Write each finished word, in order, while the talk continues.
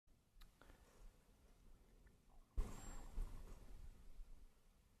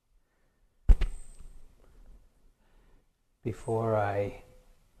Before I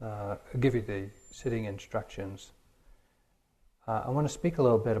give you the sitting instructions, I want to speak a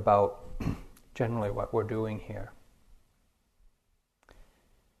little bit about generally what we're doing here.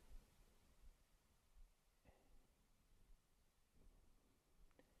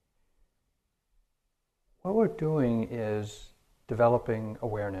 What we're doing is developing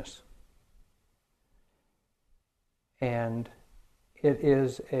awareness. And it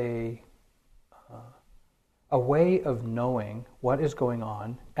is a way of knowing what is going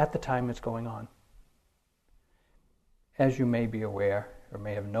on at the time it's going on. As you may be aware or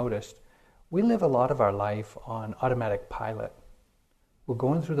may have noticed, we live a lot of our life on automatic pilot. We're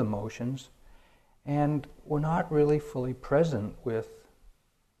going through the motions and we're not really fully present with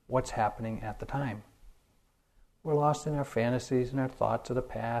what's happening at the time. We're lost in our fantasies and our thoughts of the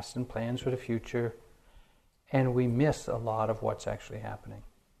past and plans for the future, and we miss a lot of what's actually happening.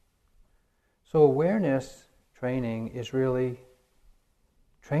 So awareness training is really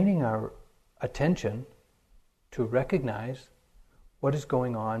training our attention to recognize what is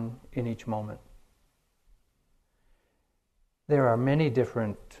going on in each moment. There are many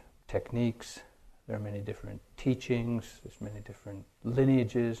different techniques, there are many different teachings, there's many different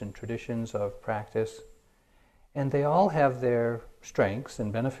lineages and traditions of practice, and they all have their strengths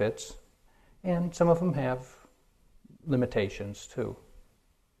and benefits, and some of them have limitations too.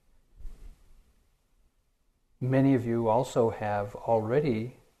 Many of you also have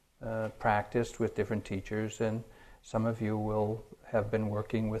already practiced with different teachers, and some of you will have been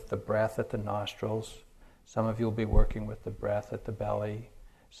working with the breath at the nostrils. Some of you will be working with the breath at the belly.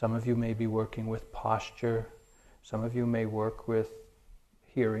 Some of you may be working with posture. Some of you may work with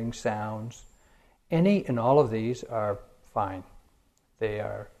hearing sounds. Any and all of these are fine. They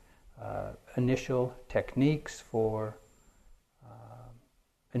are initial techniques for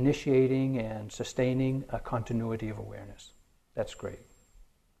initiating and sustaining a continuity of awareness. That's great.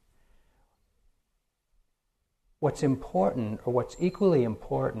 What's important, or what's equally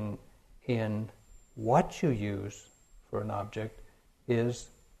important in what you use for an object, is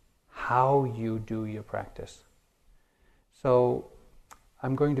how you do your practice. So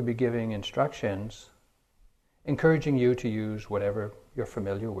I'm going to be giving instructions encouraging you to use whatever you're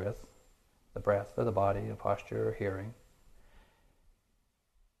familiar with, the breath or the body, the posture or hearing.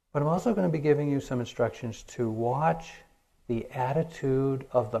 But I'm also going to be giving you some instructions to watch the attitude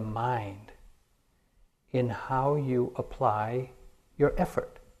of the mind in how you apply your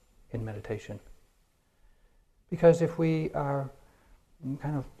effort in meditation. Because if we are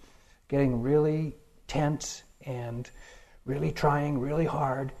kind of getting really tense and really trying really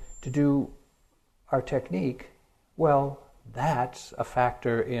hard to do our technique, well, that's a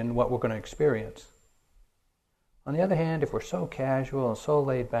factor in what we're going to experience. On the other hand, if we're so casual and so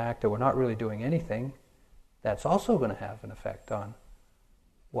laid back that we're not really doing anything, that's also going to have an effect on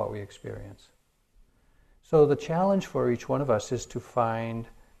what we experience. So the challenge for each one of us is to find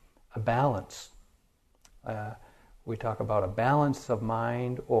a balance. We talk about a balance of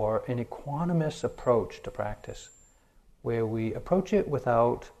mind or an equanimous approach to practice, where we approach it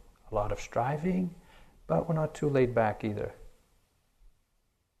without a lot of striving, but we're not too laid back either.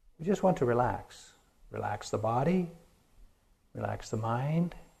 We just want to relax. Relax the body, relax the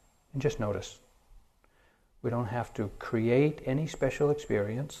mind, and just notice. We don't have to create any special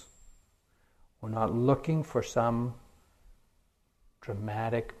experience. We're not looking for some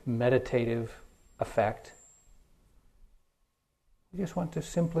dramatic meditative effect. We just want to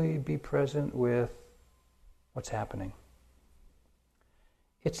simply be present with what's happening.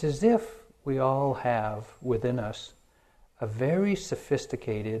 It's as if we all have within us a very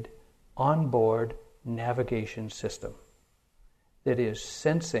sophisticated onboard navigation system that is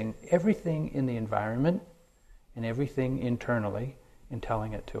sensing everything in the environment and everything internally and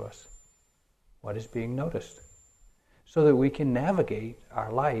telling it to us what is being noticed, so that we can navigate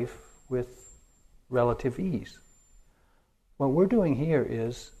our life with relative ease. What we're doing here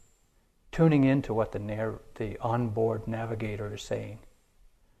is tuning into what the onboard navigator is saying.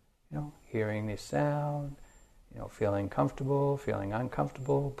 Hearing the sound, feeling comfortable, feeling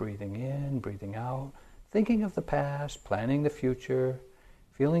uncomfortable, breathing in, breathing out, thinking of the past, planning the future,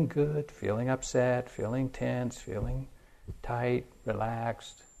 feeling good, feeling upset, feeling tense, feeling tight,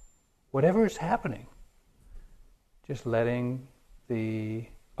 relaxed, whatever is happening. Just letting the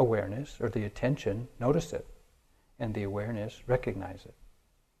awareness or the attention notice it, and the awareness recognize it.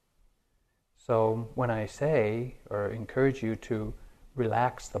 So when I say or encourage you to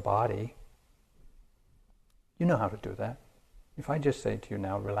relax the body, you know how to do that. If I just say to you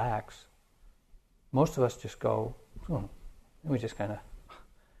now, relax, most of us just go, and we just kind of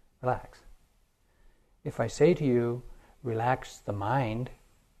relax. If I say to you, relax the mind,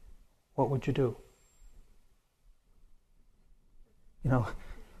 what would you do? You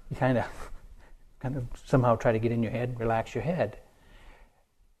kind of somehow try to get in your head, relax your head.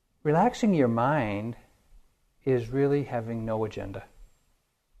 Relaxing your mind is really having no agenda.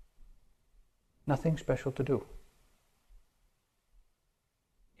 Nothing special to do.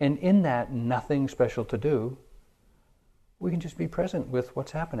 And in that nothing special to do, we can just be present with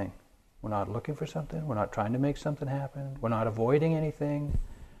what's happening. We're not looking for something. We're not trying to make something happen. We're not avoiding anything.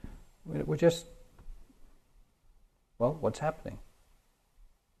 We're just, what's happening?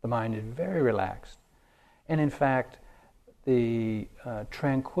 The mind is very relaxed. And in fact, the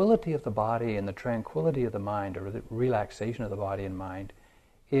tranquility of the body and the tranquility of the mind, or the relaxation of the body and mind,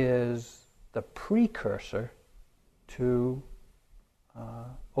 is the precursor to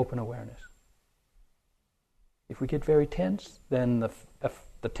open awareness. If we get very tense, then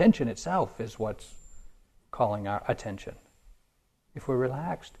the tension itself is what's calling our attention. If we're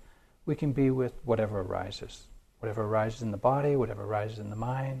relaxed, we can be with whatever arises in the body, whatever arises in the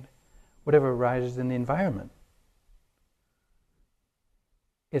mind, whatever arises in the environment.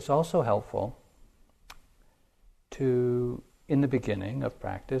 It's also helpful to, in the beginning of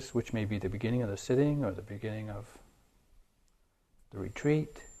practice, which may be the beginning of the sitting or the beginning of the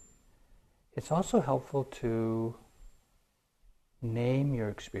retreat, it's also helpful to name your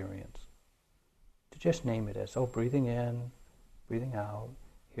experience. To just name it as, breathing in, breathing out,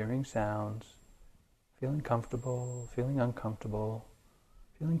 hearing sounds, feeling comfortable, feeling uncomfortable,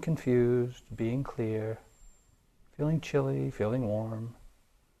 feeling confused, being clear, feeling chilly, feeling warm.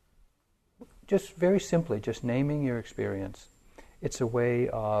 Just very simply, just naming your experience. It's a way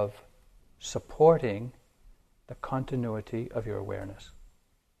of supporting the continuity of your awareness.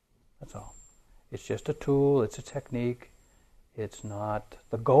 That's all. It's just a tool, it's a technique. It's not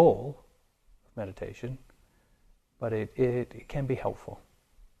the goal of meditation, but it can be helpful.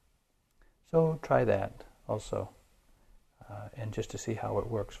 So try that also, and just to see how it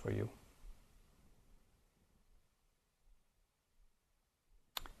works for you.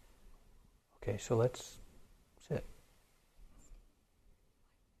 Okay, so let's sit.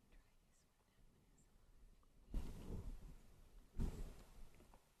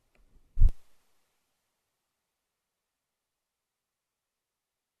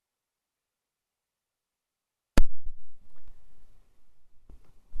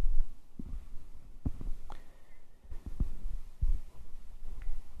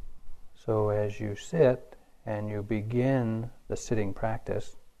 So as you sit and you begin the sitting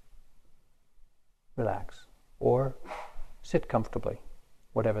practice, relax or sit comfortably,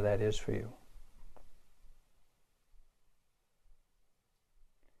 whatever that is for you.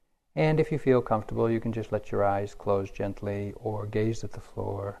 And if you feel comfortable, you can just let your eyes close gently or gaze at the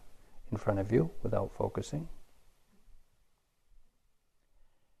floor in front of you without focusing.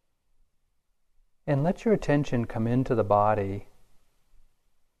 And let your attention come into the body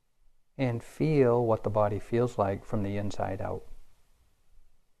and feel what the body feels like from the inside out.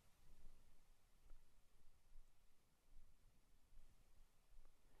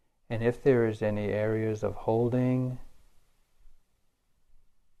 And if there is any areas of holding,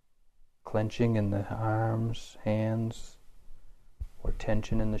 clenching in the arms, hands, or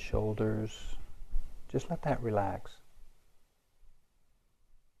tension in the shoulders, just let that relax.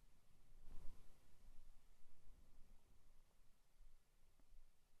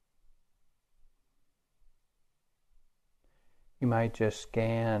 You might just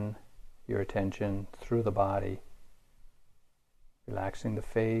scan your attention through the body, relaxing the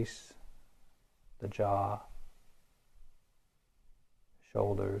face, the jaw,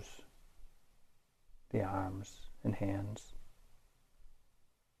 shoulders, the arms and hands.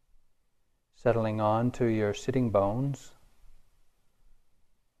 Settling on to your sitting bones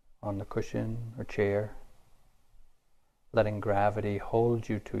on the cushion or chair, letting gravity hold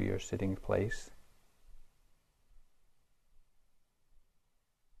you to your sitting place.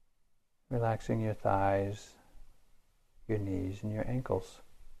 Relaxing your thighs, your knees, and your ankles.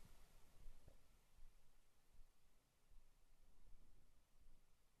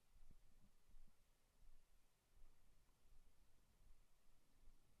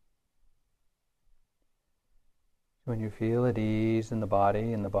 When you feel at ease in the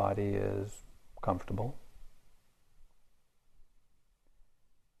body and the body is comfortable,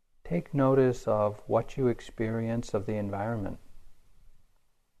 take notice of what you experience of the environment.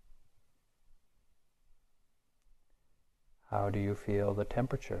 How do you feel the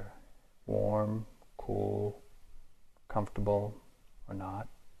temperature? Warm, cool, comfortable, or not?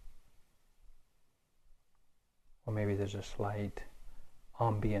 Or maybe there's a slight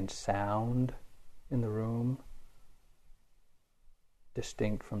ambient sound in the room.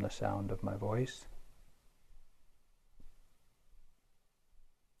 distinct from the sound of my voice,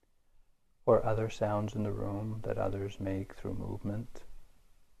 or other sounds in the room that others make through movement.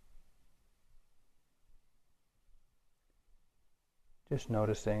 Just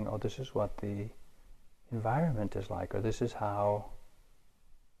noticing, oh, this is what the environment is like, or this is how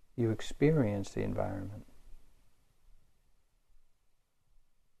you experience the environment.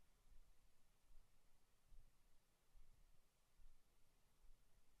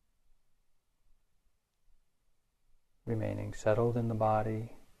 Remaining settled in the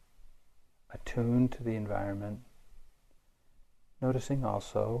body, attuned to the environment, noticing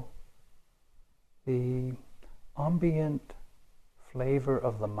also the ambient flavor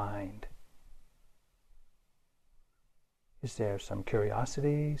of the mind. Is there some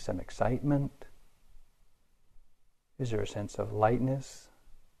curiosity, some excitement? Is there a sense of lightness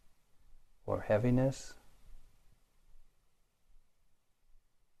or heaviness?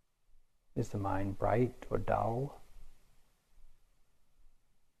 Is the mind bright or dull?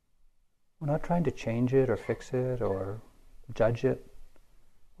 We're not trying to change it or fix it or judge it.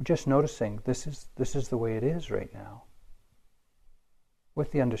 We're just noticing this is the way it is right now,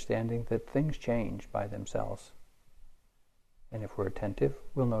 with the understanding that things change by themselves. And if we're attentive,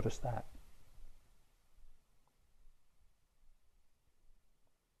 we'll notice that.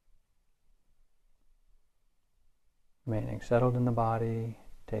 Remaining settled in the body,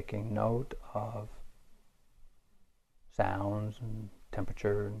 taking note of sounds and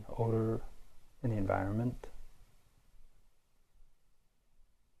temperature and odor in the environment.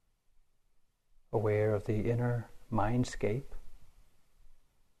 Aware of the inner mindscape.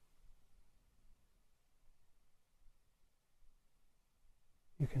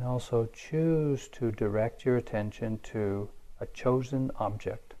 You can also choose to direct your attention to a chosen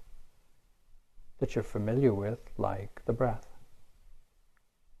object that you're familiar with, like the breath.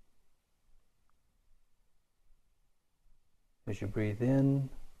 As you breathe in,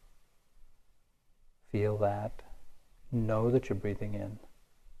 feel that, know that you're breathing in.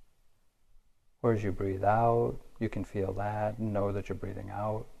 Or as you breathe out, you can feel that, know that you're breathing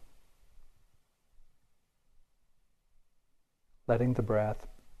out. Letting the breath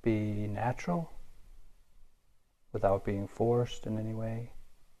be natural without being forced in any way.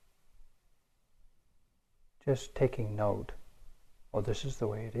 Just taking note, oh, this is the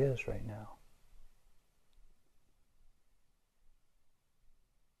way it is right now.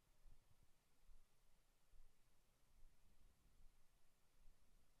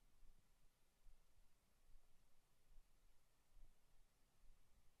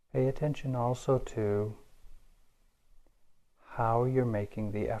 Pay attention also to how you're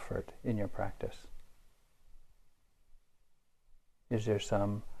making the effort in your practice. Is there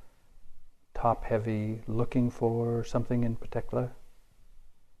some top-heavy looking for something in particular?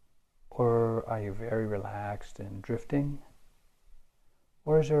 Or are you very relaxed and drifting?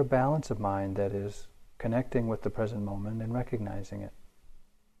 Or is there a balance of mind that is connecting with the present moment and recognizing it?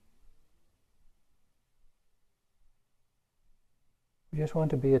 We just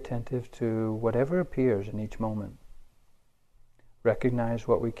want to be attentive to whatever appears in each moment. Recognize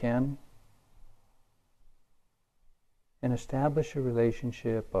what we can, and establish a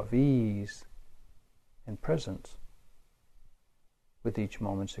relationship of ease and presence with each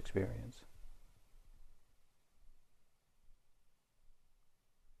moment's experience.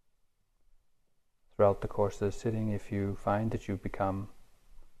 Throughout the course of the sitting, if you find that you've become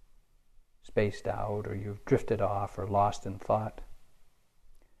spaced out or you've drifted off or lost in thought,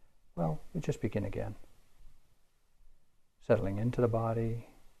 well, we just begin again. Settling into the body,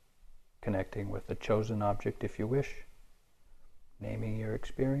 connecting with the chosen object if you wish, naming your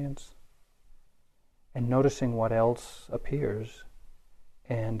experience, and noticing what else appears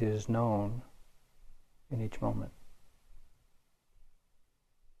and is known in each moment.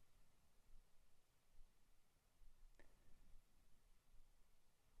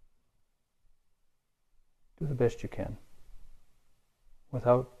 Do the best you can,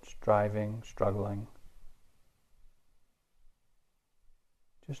 without striving, struggling.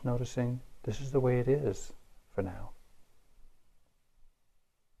 Just noticing this is the way it is for now.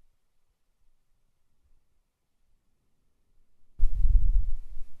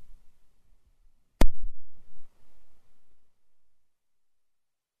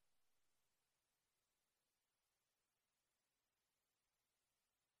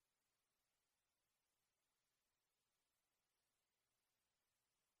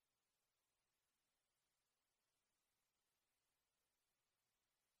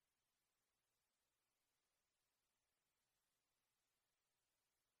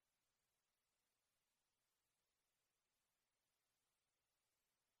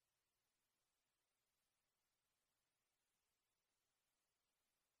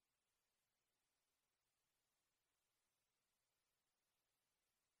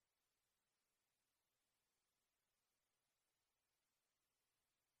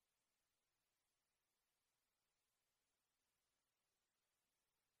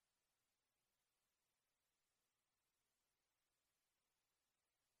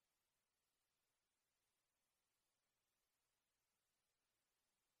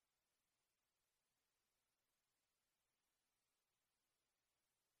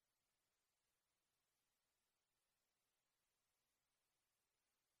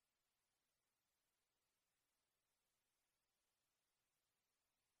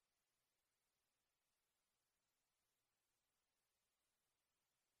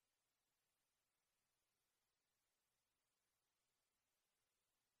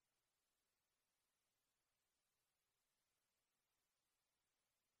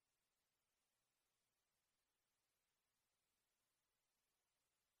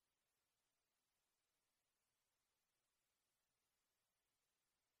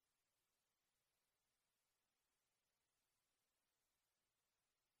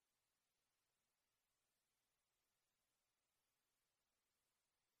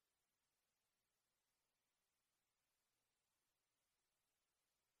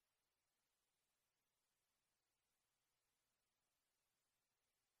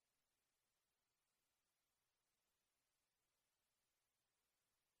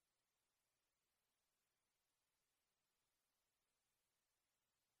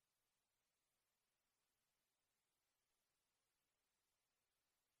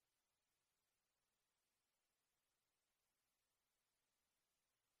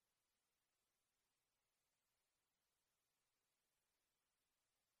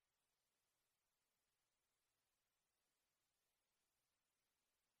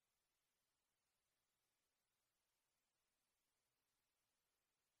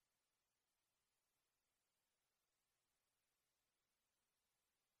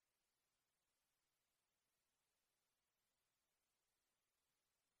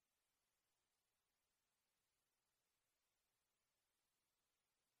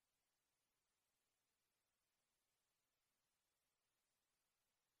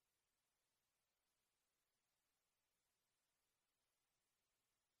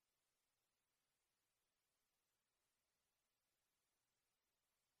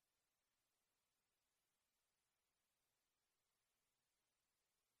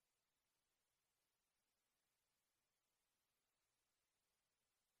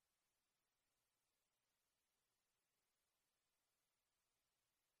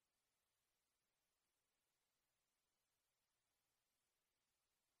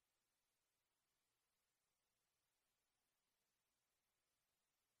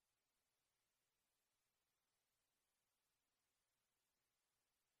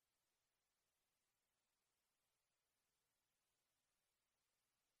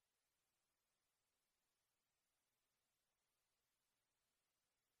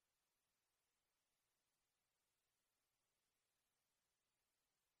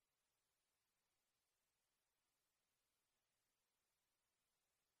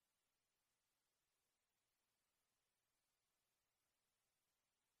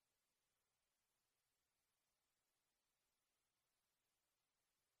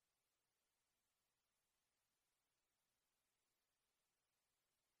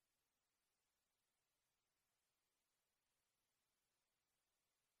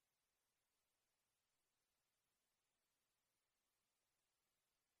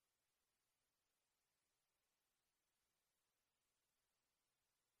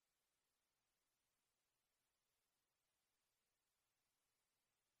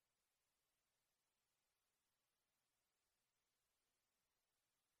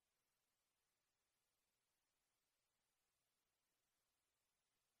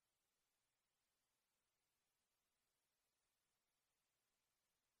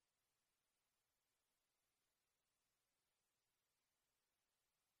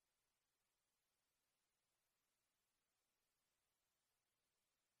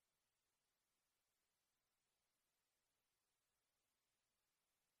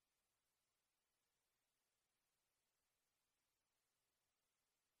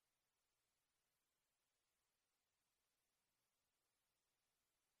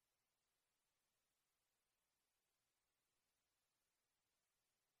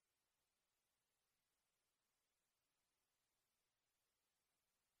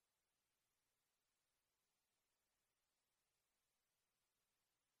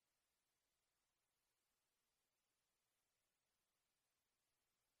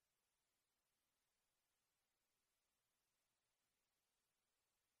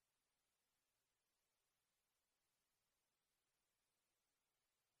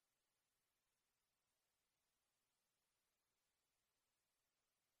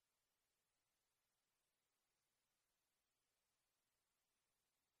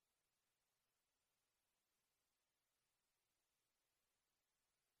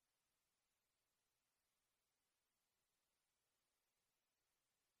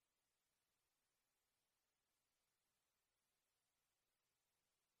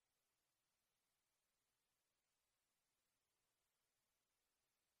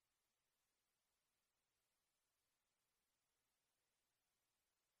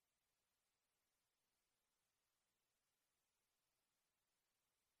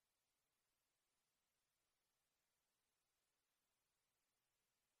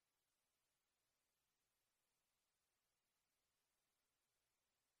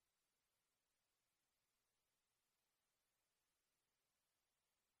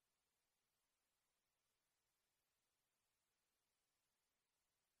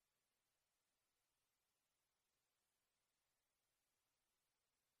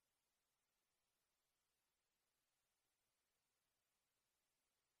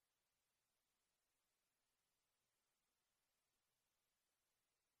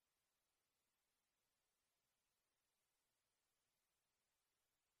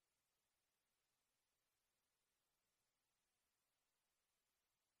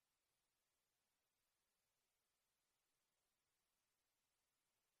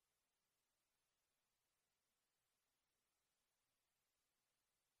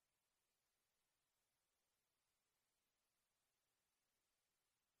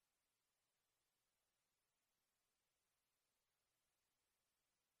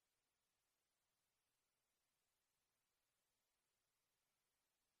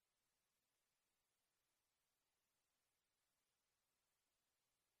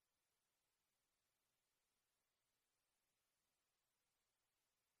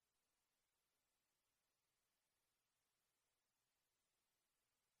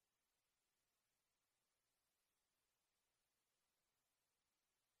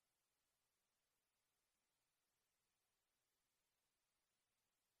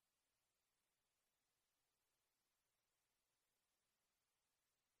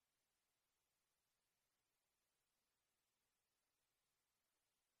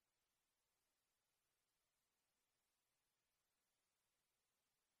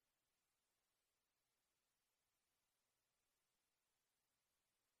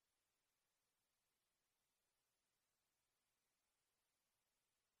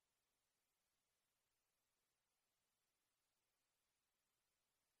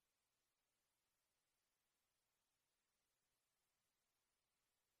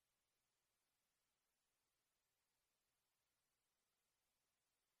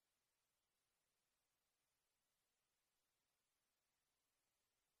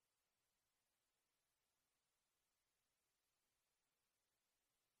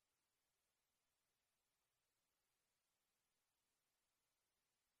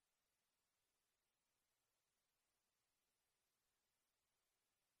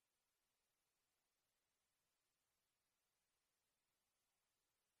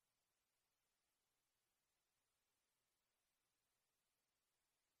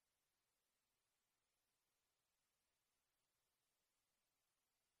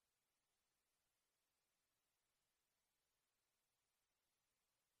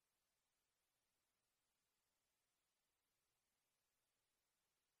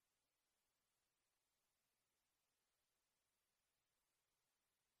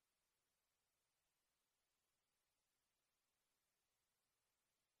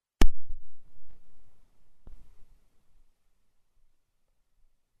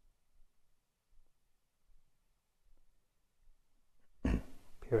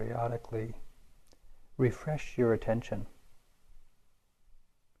 periodically refresh your attention,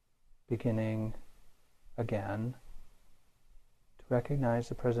 beginning again to recognize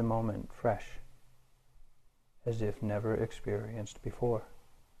the present moment fresh, as if never experienced before.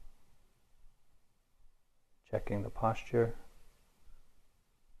 Checking the posture,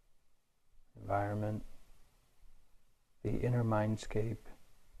 environment, the inner mindscape,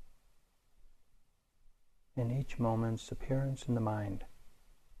 and each moment's appearance in the mind.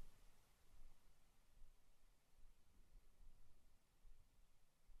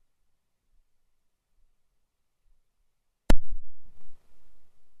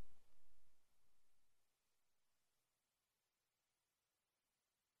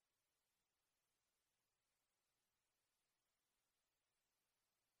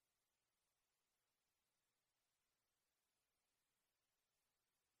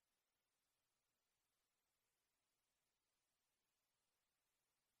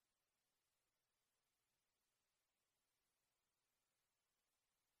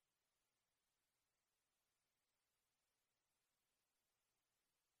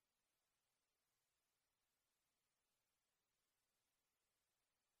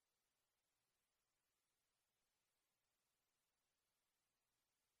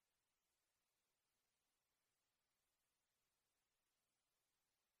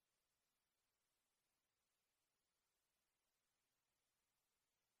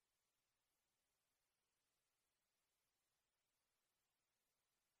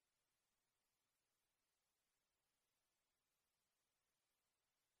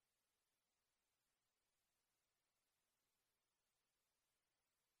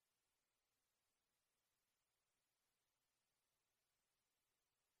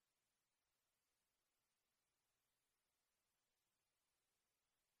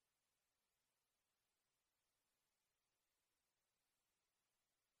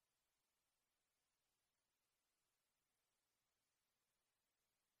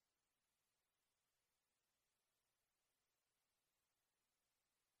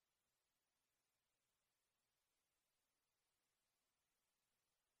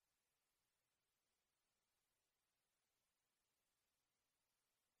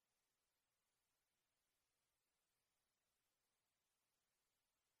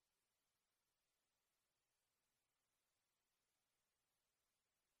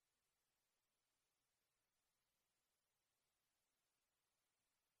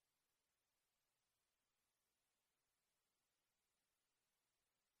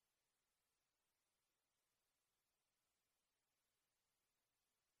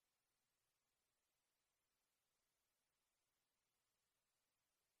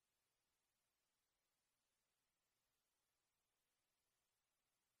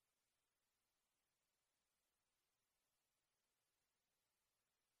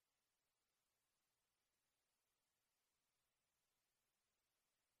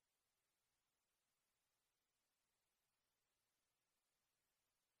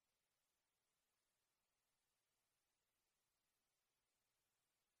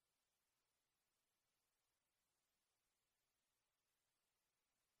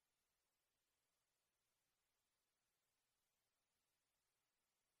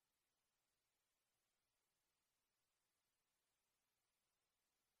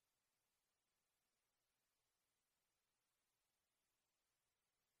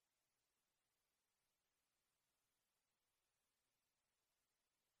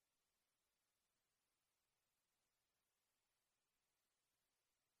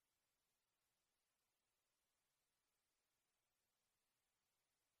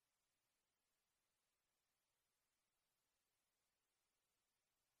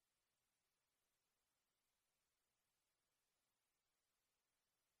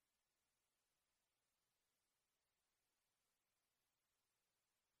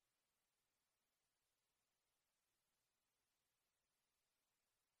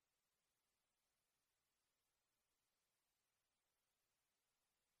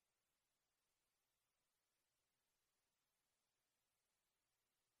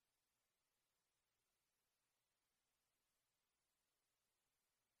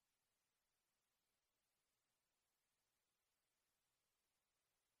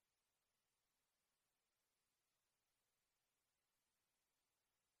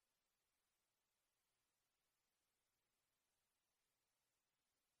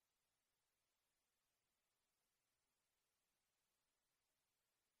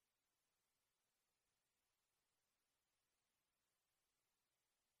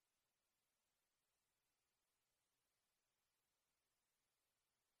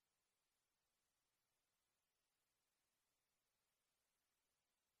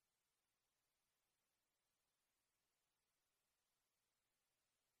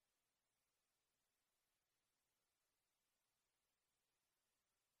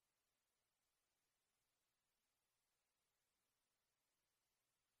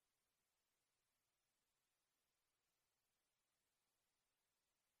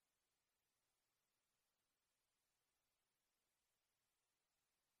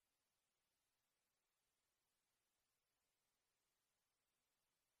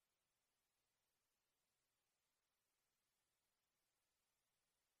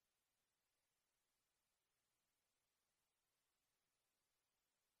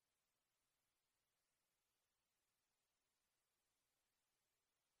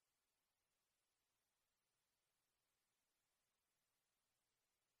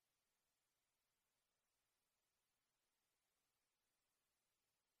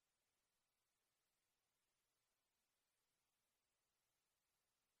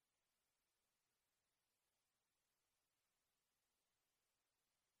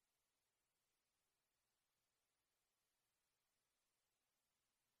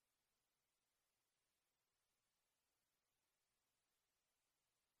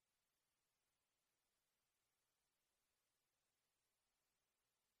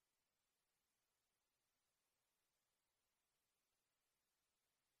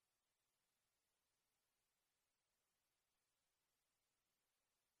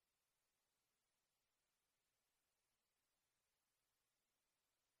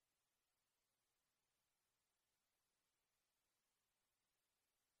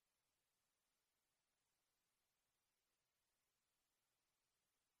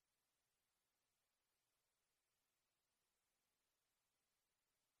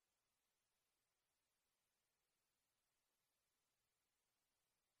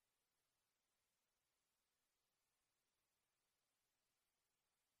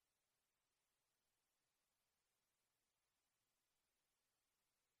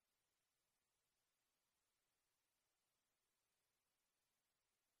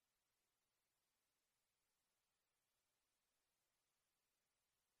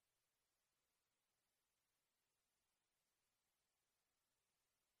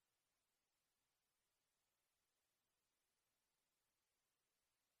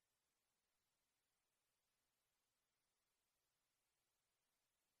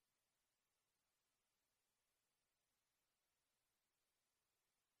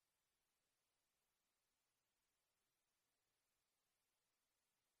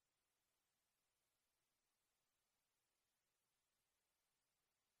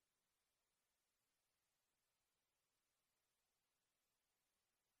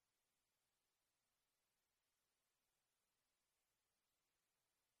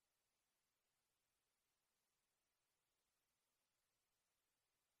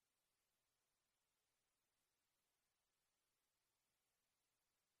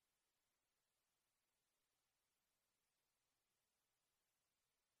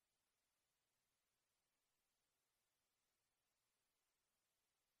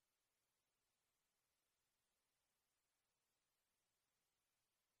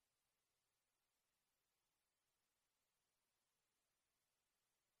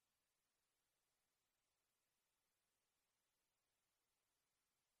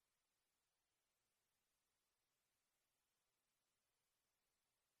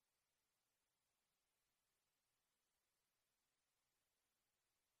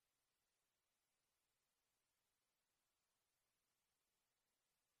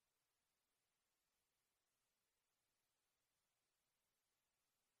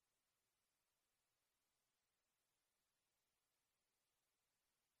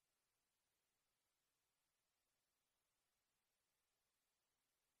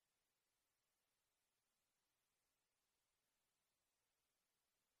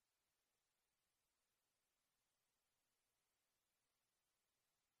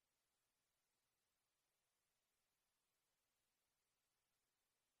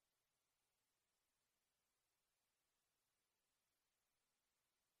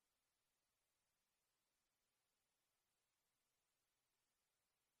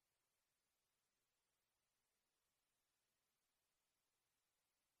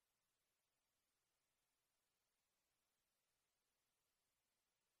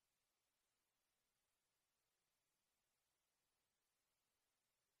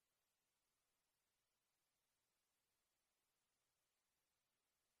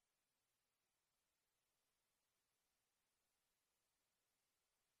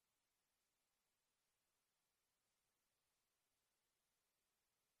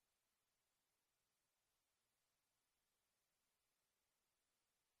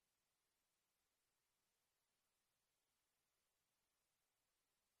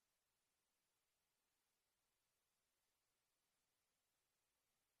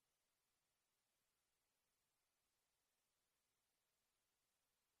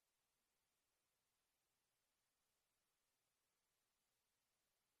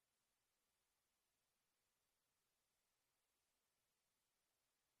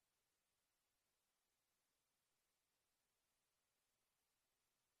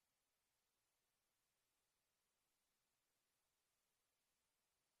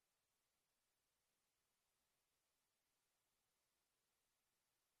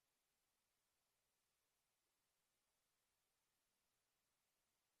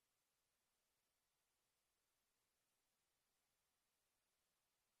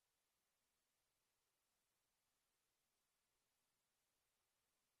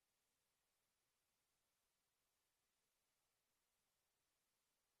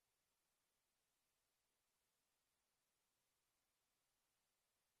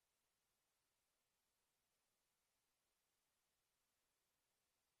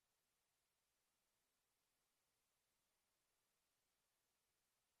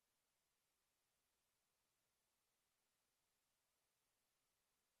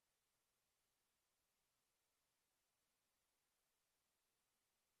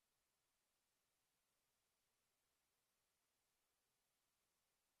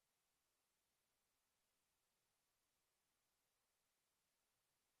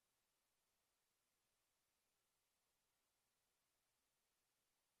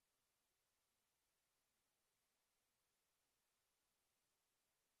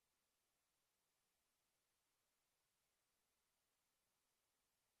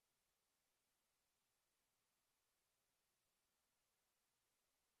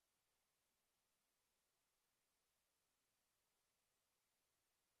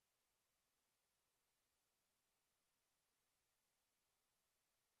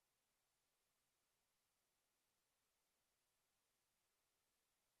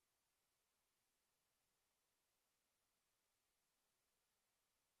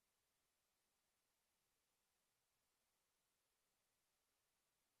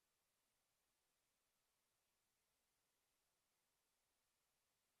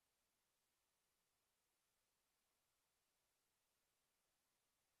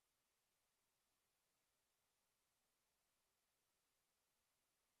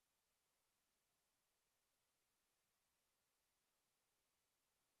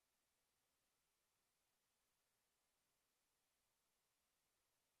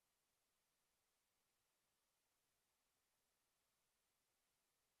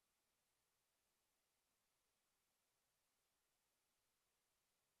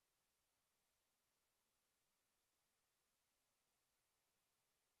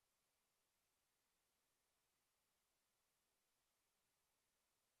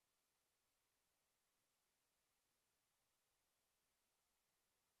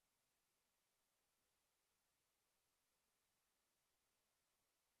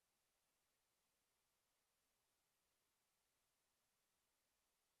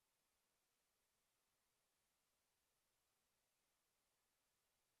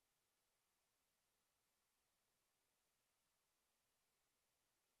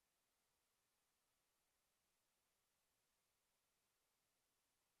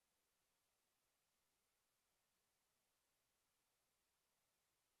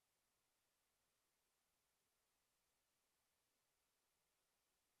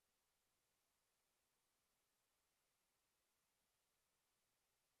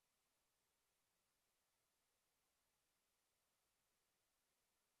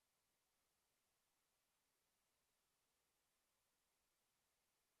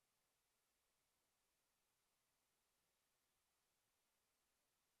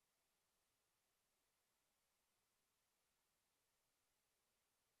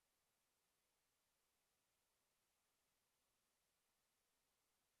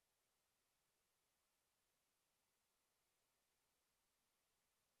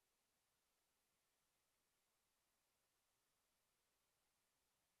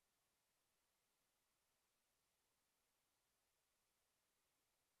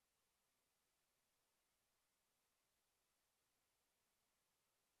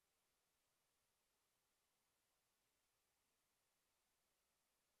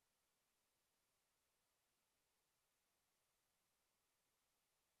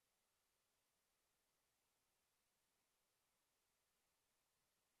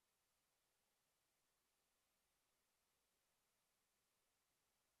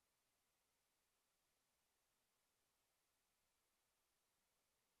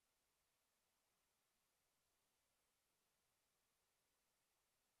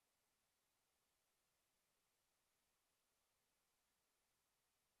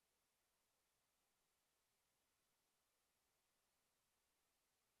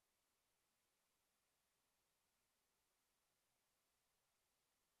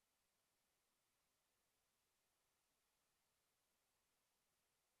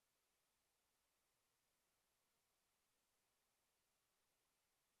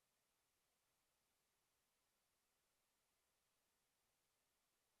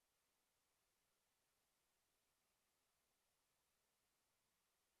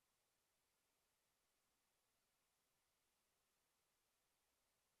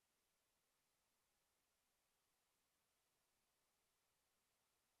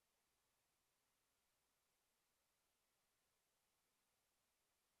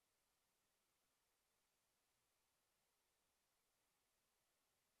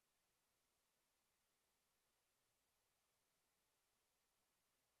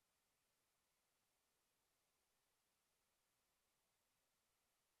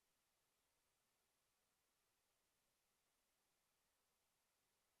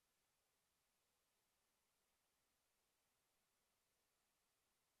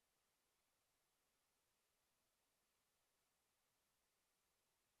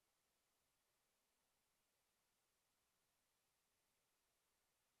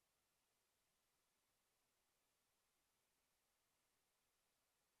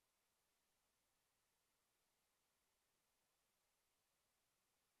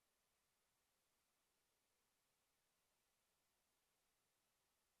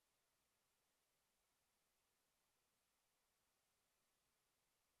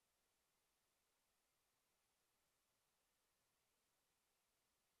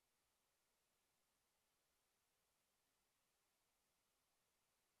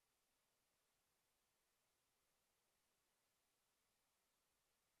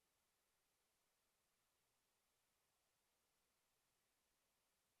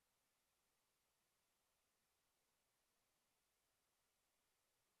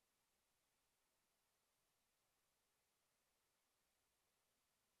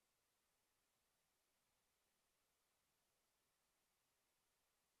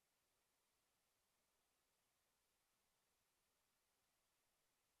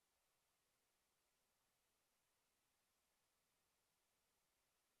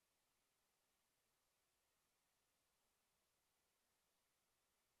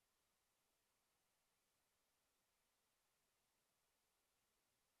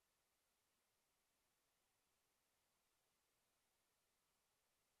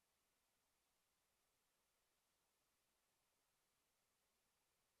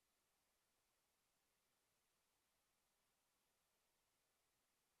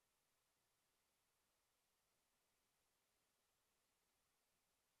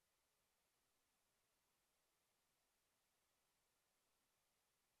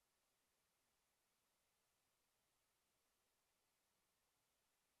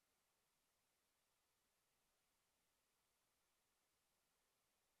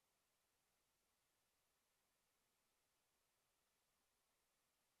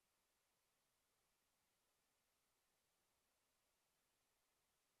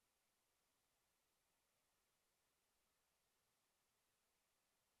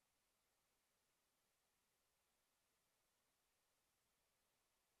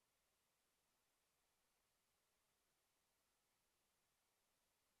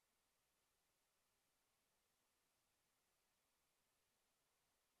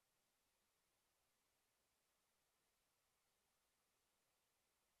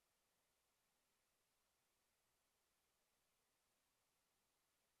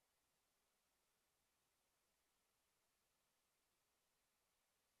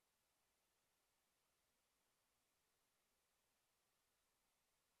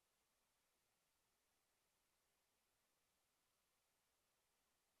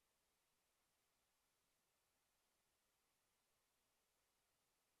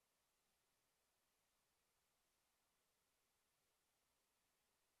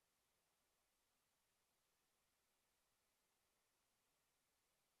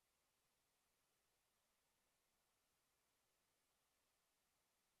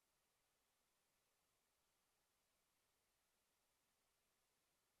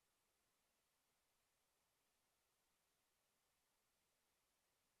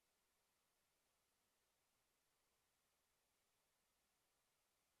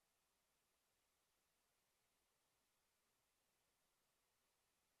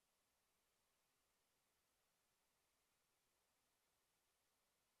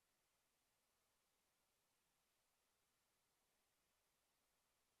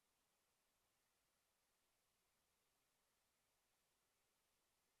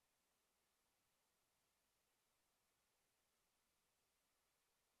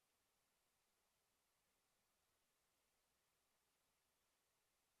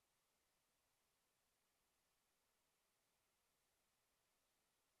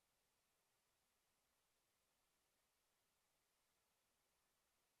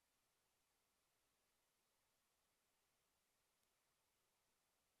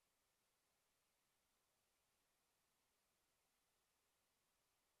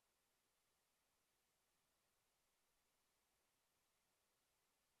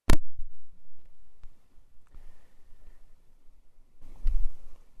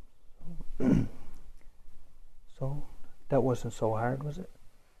 That wasn't so hard, was it?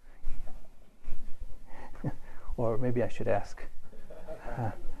 Or maybe I should ask,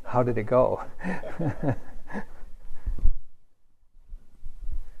 how did it go? Do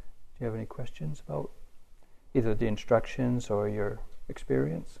you have any questions about either the instructions or your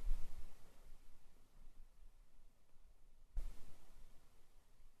experience?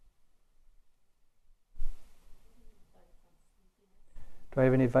 Do I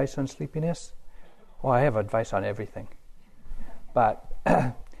have any advice on sleepiness? Well, I have advice on everything. But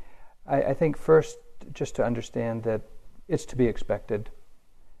I think first, just to understand that it's to be expected.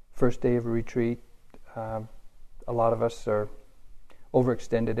 First day of a retreat, a lot of us are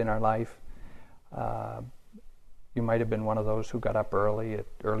overextended in our life. You might have been one of those who got up earlier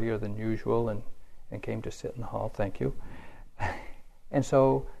than usual and came to sit in the hall. Thank you. And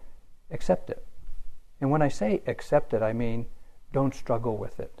so accept it. And when I say accept it, I mean don't struggle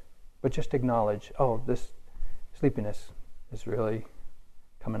with it, but just acknowledge, oh, this sleepiness is really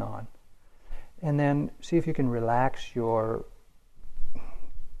coming on. And then see if you can relax the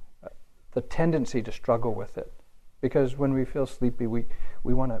tendency to struggle with it. Because when we feel sleepy, we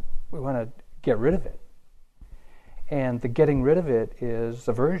want to get rid of it. And the getting rid of it is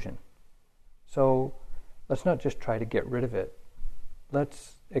aversion. So let's not just try to get rid of it.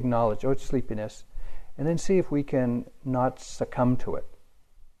 Let's acknowledge, oh, it's sleepiness, and then see if we can not succumb to it,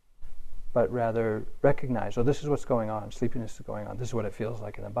 but rather recognize, oh, this is what's going on. Sleepiness is going on. This is what it feels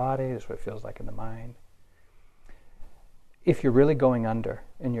like in the body. This is what it feels like in the mind. If you're really going under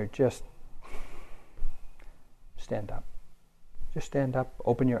and you're just stand up. Just stand up,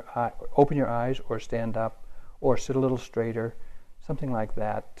 open your eyes, or stand up, or sit a little straighter, something like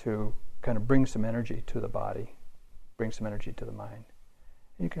that, to kind of bring some energy to the body, bring some energy to the mind.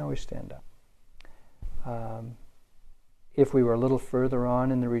 And you can always stand up. If we were a little further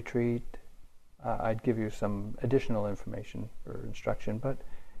on in the retreat, I'd give you some additional information or instruction, but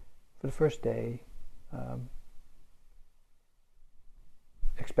for the first day,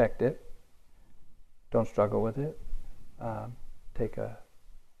 expect it. Don't struggle with it. Take a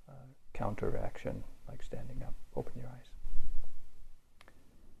counter action, like standing up. Open your eyes.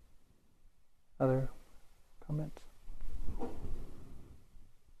 Other comments?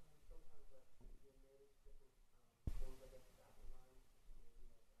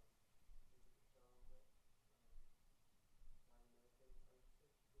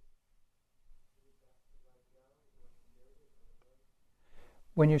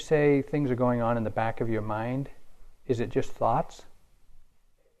 When you say things are going on in the back of your mind, is it just thoughts?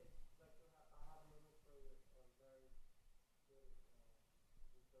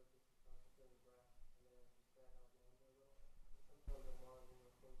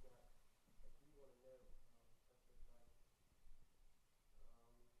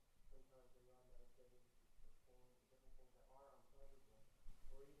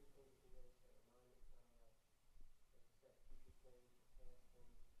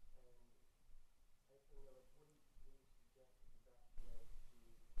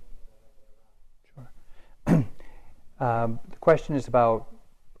 The question is about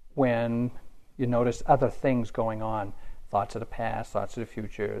when you notice other things going on, thoughts of the past, thoughts of the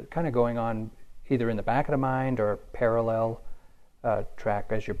future, kind of going on either in the back of the mind or parallel track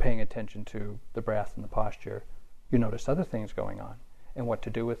as you're paying attention to the breath and the posture. You notice other things going on and what to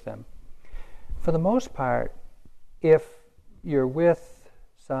do with them. For the most part, if you're with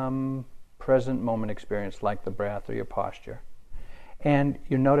some present moment experience like the breath or your posture, and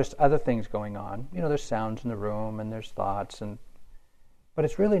you notice other things going on, there's sounds in the room and there's thoughts, but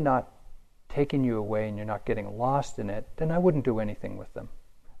it's really not taking you away and you're not getting lost in it, then I wouldn't do anything with them.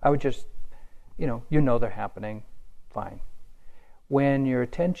 I would just, they're happening, fine. When your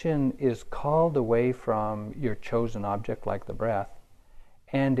attention is called away from your chosen object like the breath,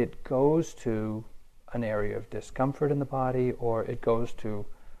 and it goes to an area of discomfort in the body, or it goes to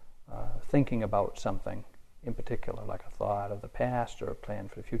thinking about something in particular, like a thought of the past or a plan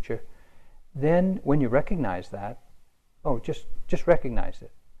for the future, then when you recognize that, just recognize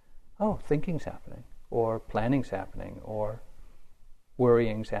it. Oh, thinking's happening, or planning's happening, or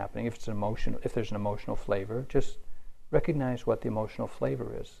worrying's happening. If there's an emotional flavor, just recognize what the emotional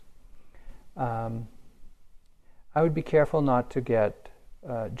flavor is. I would be careful not to get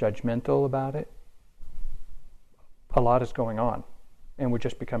judgmental about it. A lot is going on, and we're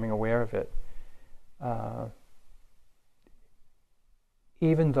just becoming aware of it.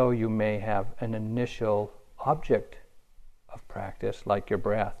 Even though you may have an initial object of practice, like your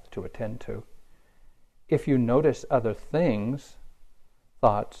breath, to attend to, if you notice other things,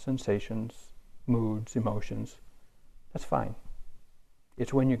 thoughts, sensations, moods, emotions, that's fine.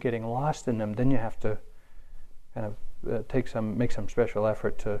 It's when you're getting lost in them, then you have to kind of make some special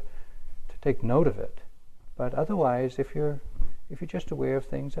effort to take note of it. But otherwise, if you're just aware of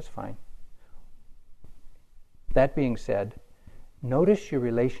things, that's fine. That being said, notice your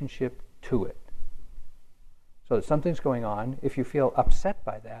relationship to it. So that something's going on. If you feel upset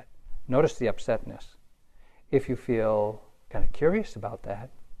by that, notice the upsetness. If you feel kind of curious about that,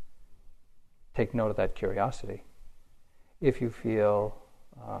 take note of that curiosity. If you feel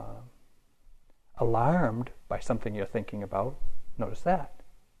alarmed by something you're thinking about, notice that.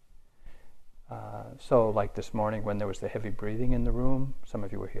 So like this morning when there was the heavy breathing in the room, some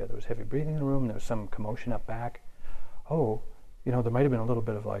of you were here, there was heavy breathing in the room, there was some commotion up back. Oh, there might have been a little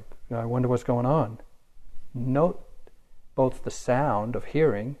bit of like, I wonder what's going on. Note both the sound of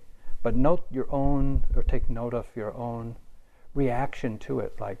hearing, but note your own, or take note of your own reaction to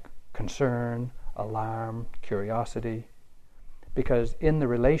it, like concern, alarm, curiosity. Because in the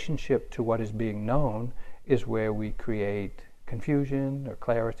relationship to what is being known is where we create confusion or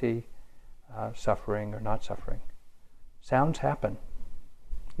clarity, suffering or not suffering. Sounds happen.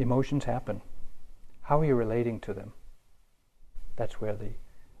 Emotions happen. How are you relating to them? That's where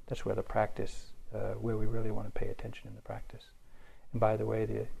the practice, where we really want to pay attention in the practice. And by the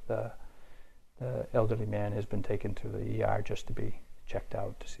way, the elderly man has been taken to the ER just to be checked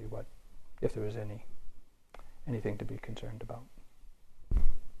out to see if there was anything to be concerned about.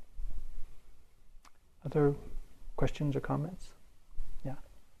 Other questions or comments? Yeah.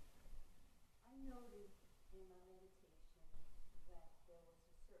 I noticed in my meditation that there was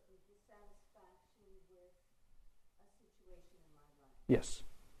a certain dissatisfaction with a situation in my life. Yes.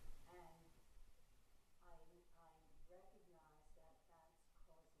 And I recognize that that's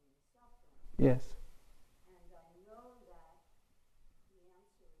causing me suffering. Yes. And I know that the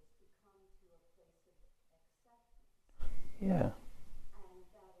answer is to come to a place of acceptance. Yeah. And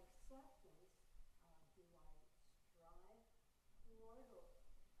that acceptance, do I strive toward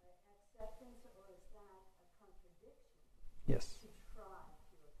acceptance, or is that a contradiction? Yes. To try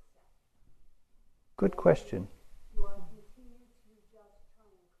to accept. Good question. Do I continue to just try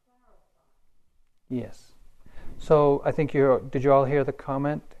and clarify? Yes. So I think did you all hear the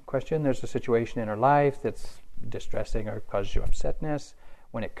question? There's a situation in her life that's distressing or causes you upsetness.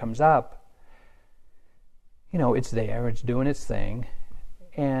 When it comes up, it's there, it's doing its thing,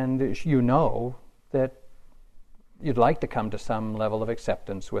 and you know that you'd like to come to some level of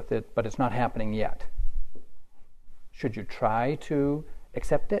acceptance with it, but it's not happening yet. Should you try to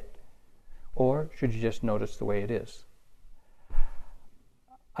accept it, or should you just notice the way it is?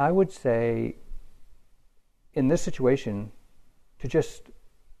 I would say, in this situation, to just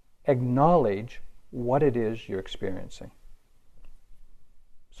acknowledge what it is you're experiencing.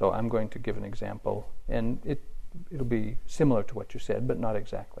 So I'm going to give an example, and it'll be similar to what you said, but not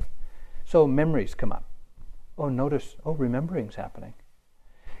exactly. So memories come up. Notice, remembering's happening.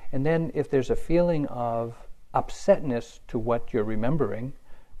 And then if there's a feeling of upsetness to what you're remembering,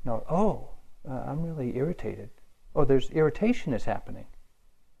 I'm really irritated. There's irritation is happening.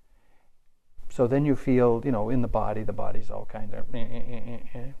 So then you feel, in the body's all kind of,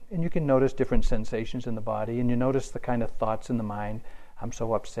 and you can notice different sensations in the body, and you notice the kind of thoughts in the mind. I'm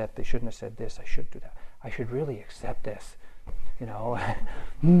so upset, they shouldn't have said this, I should do that. I should really accept this, I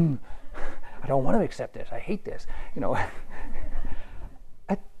don't want to accept this, I hate this,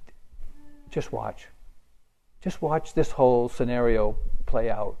 Just watch. Just watch this whole scenario play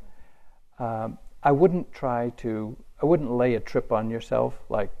out. I wouldn't lay a trip on yourself,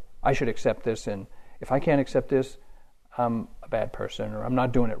 like, I should accept this, and if I can't accept this, I'm a bad person, or I'm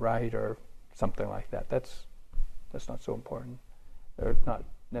not doing it right, or something like that. That's not so important. Or not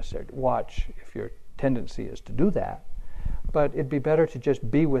necessary to watch if your tendency is to do that. But it'd be better to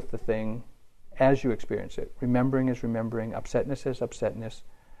just be with the thing as you experience it. Remembering is remembering, upsetness is upsetness,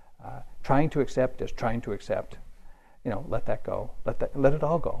 trying to accept is trying to accept. Let that go. Let it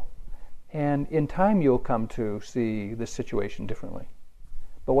all go. And in time you'll come to see this situation differently.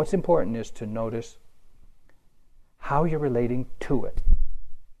 But what's important is to notice how you're relating to it.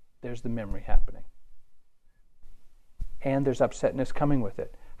 There's the memory happening. And there's upsetness coming with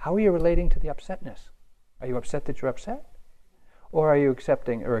it. How are you relating to the upsetness? Are you upset that you're upset? Or are you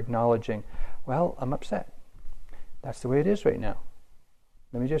accepting or acknowledging, well, I'm upset. That's the way it is right now.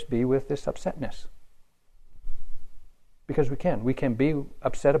 Let me just be with this upsetness. Because we can be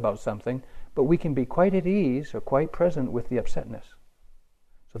upset about something, but we can be quite at ease or quite present with the upsetness.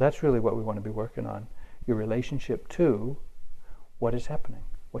 So that's really what we want to be working on. Your relationship to what is happening,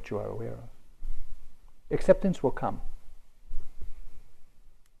 what you are aware of. Acceptance will come.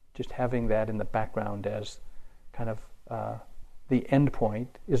 Just having that in the background as kind of the end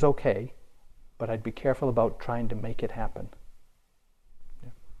point is okay, but I'd be careful about trying to make it happen.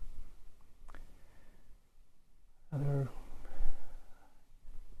 Yeah. Other.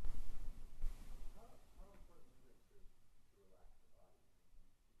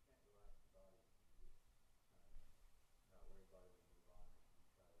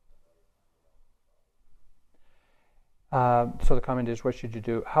 So the comment is, what should you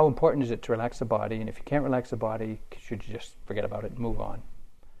do? How important is it to relax the body? And if you can't relax the body, should you just forget about it and move on?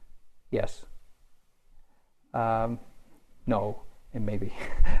 Yes. No, and maybe.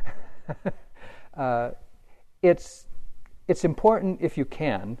 It's important if you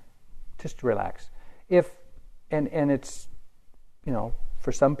can, just to relax. And it's,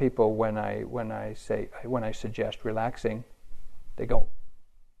 for some people when I suggest relaxing, they go,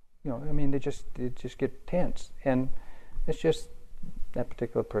 they just get tense, and it's just that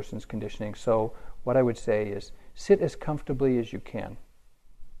particular person's conditioning. So what I would say is sit as comfortably as you can,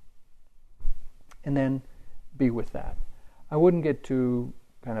 and then be with that. I wouldn't get too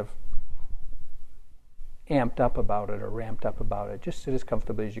kind of amped up about it or ramped up about it. Just sit as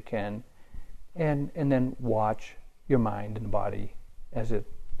comfortably as you can, and then watch your mind and body as it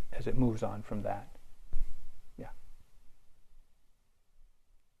moves on from that. Yeah.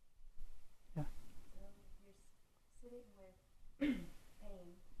 Yeah. So you're sitting with pain.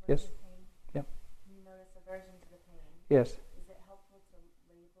 Yes. Pain. Yep. And you notice aversion to the pain. Yes. Is it helpful to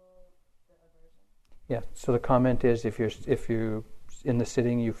label the aversion? Yeah. So the comment is, if you in the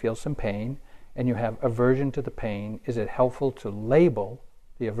sitting you feel some pain and you have aversion to the pain, is it helpful to label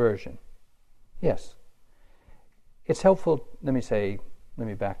the aversion? Yes. It's helpful. Let me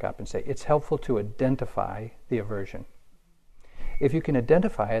back up and say it's helpful to identify the aversion. If you can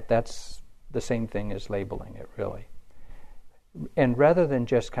identify it, that's the same thing as labeling it, really. And rather than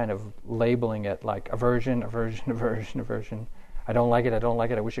just kind of labeling it like aversion, I don't like it,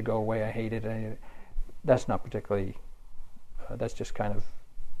 I wish it'd go away, I hate it, that's not particularly, that's just kind of,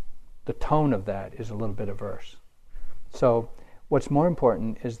 the tone of that is a little bit averse. So what's more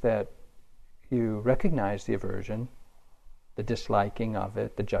important is that you recognize the aversion, the disliking of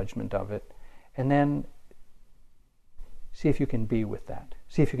it, the judgment of it, and then see if you can be with that.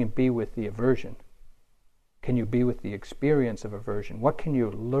 See if you can be with the aversion. Can you be with the experience of aversion? What can you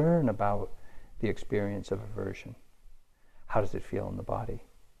learn about the experience of aversion? How does it feel in the body?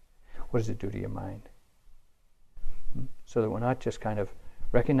 What does it do to your mind? So that we're not just kind of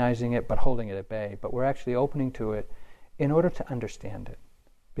recognizing it but holding it at bay, but we're actually opening to it in order to understand it.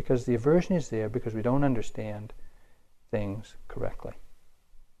 Because the aversion is there because we don't understand things correctly.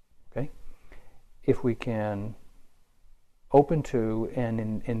 Okay? If we can open to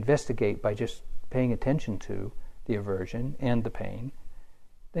and investigate by just paying attention to the aversion and the pain,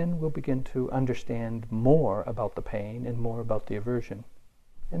 then we'll begin to understand more about the pain and more about the aversion.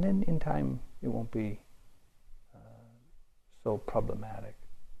 And then in time, it won't be so problematic.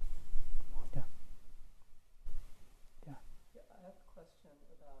 Yeah. Yeah. I have a question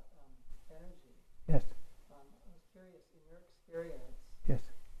about energy. Yes. I was curious, in your experience, Yes.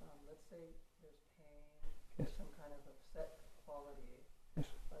 let's say there's pain, Yes. there's some kind of upset quality. Yes.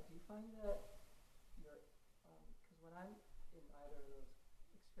 Do you find that you're, because when I'm in either of those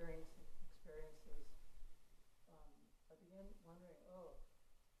experiences, I begin wondering, it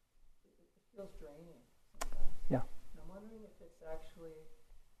feels draining sometimes. Yeah. And I'm wondering if it's actually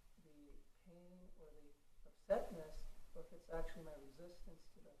the pain or the upsetness, or if it's actually my resistance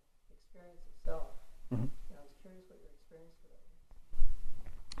to the experience itself. Mm-hmm. And I was curious what your experience with that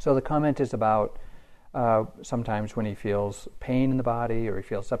was. So the comment is about sometimes when he feels pain in the body or he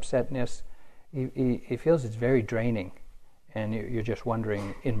feels upsetness, he feels it's very draining. And you're just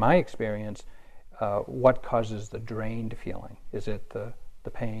wondering, in my experience, what causes the drained feeling? Is it the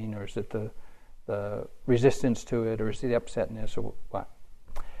pain, or is it the resistance to it, or is it the upsetness, or what?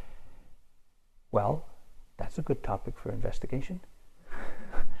 Well, that's a good topic for investigation.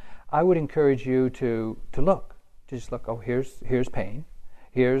 I would encourage you to look. Just look, here's pain.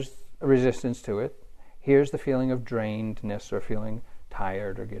 Here's a resistance to it. Here's the feeling of drainedness or feeling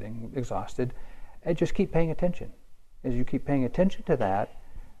tired or getting exhausted. And just keep paying attention. As you keep paying attention to that,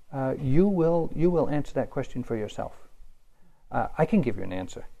 you will answer that question for yourself. I can give you an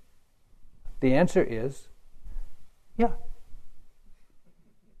answer. The answer is, yeah.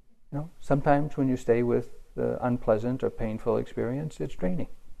 Sometimes when you stay with the unpleasant or painful experience, it's draining.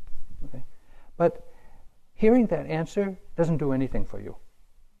 Okay? But hearing that answer doesn't do anything for you.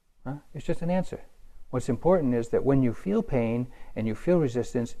 It's just an answer. What's important is that when you feel pain and you feel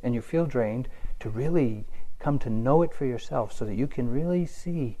resistance and you feel drained, to really come to know it for yourself so that you can really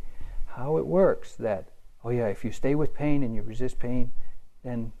see how it works. That, if you stay with pain and you resist pain,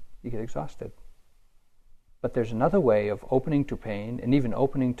 then you get exhausted. But there's another way of opening to pain, and even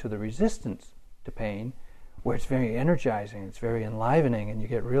opening to the resistance to pain, where it's very energizing, it's very enlivening, and you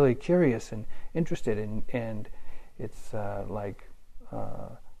get really curious and interested, and it's kind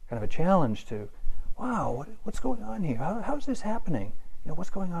of a challenge to, wow, what's going on here? How's this happening?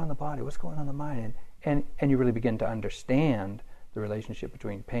 What's going on in the body? What's going on in the mind? And you really begin to understand the relationship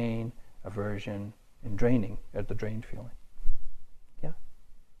between pain, aversion, and draining, or the drained feeling. Yeah?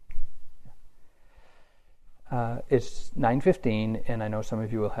 It's 9:15, and I know some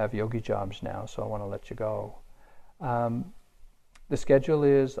of you will have yogi jobs now, so I want to let you go. The schedule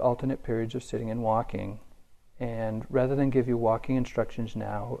is alternate periods of sitting and walking, and rather than give you walking instructions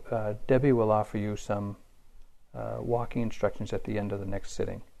now, Debbie will offer you some walking instructions at the end of the next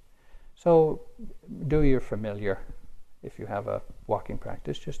sitting. So do your familiar. If you have a walking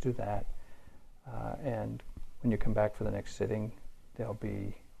practice, just do that. And when you come back for the next sitting, there'll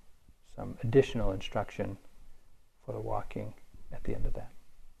be some additional instruction for the walking at the end of that.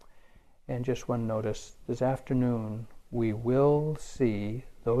 And just one notice, this afternoon we will see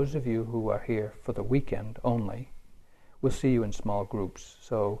those of you who are here for the weekend only. We'll see you in small groups.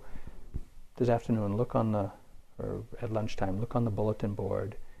 So this afternoon, or at lunchtime, look on the bulletin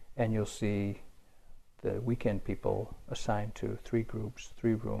board, and you'll see the weekend people assigned to 3 groups,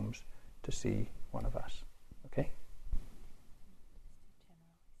 3 rooms, to see one of us. Okay?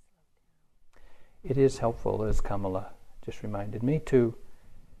 It is helpful, as Kamala just reminded me, to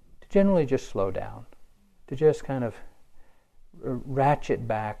generally just slow down, to just kind of ratchet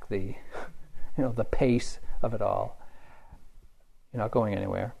back the pace of it all. You're not going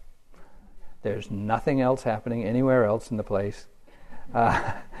anywhere. There's nothing else happening anywhere else in the place.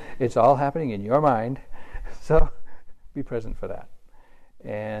 It's all happening in your mind, so be present for that.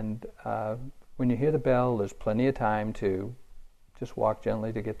 And when you hear the bell, there's plenty of time to just walk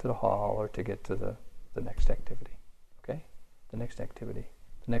gently to get to the hall or to get to the next activity. Okay? The next activity.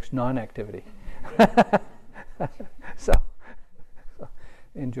 The next non-activity. So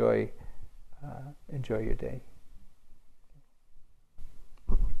enjoy your day.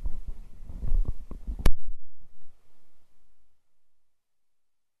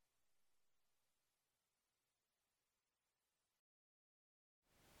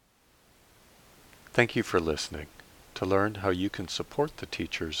 Thank you for listening. To learn how you can support the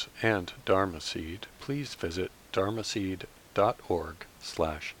teachers and Dharma Seed, please visit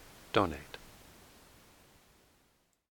dharmaseed.org/donate.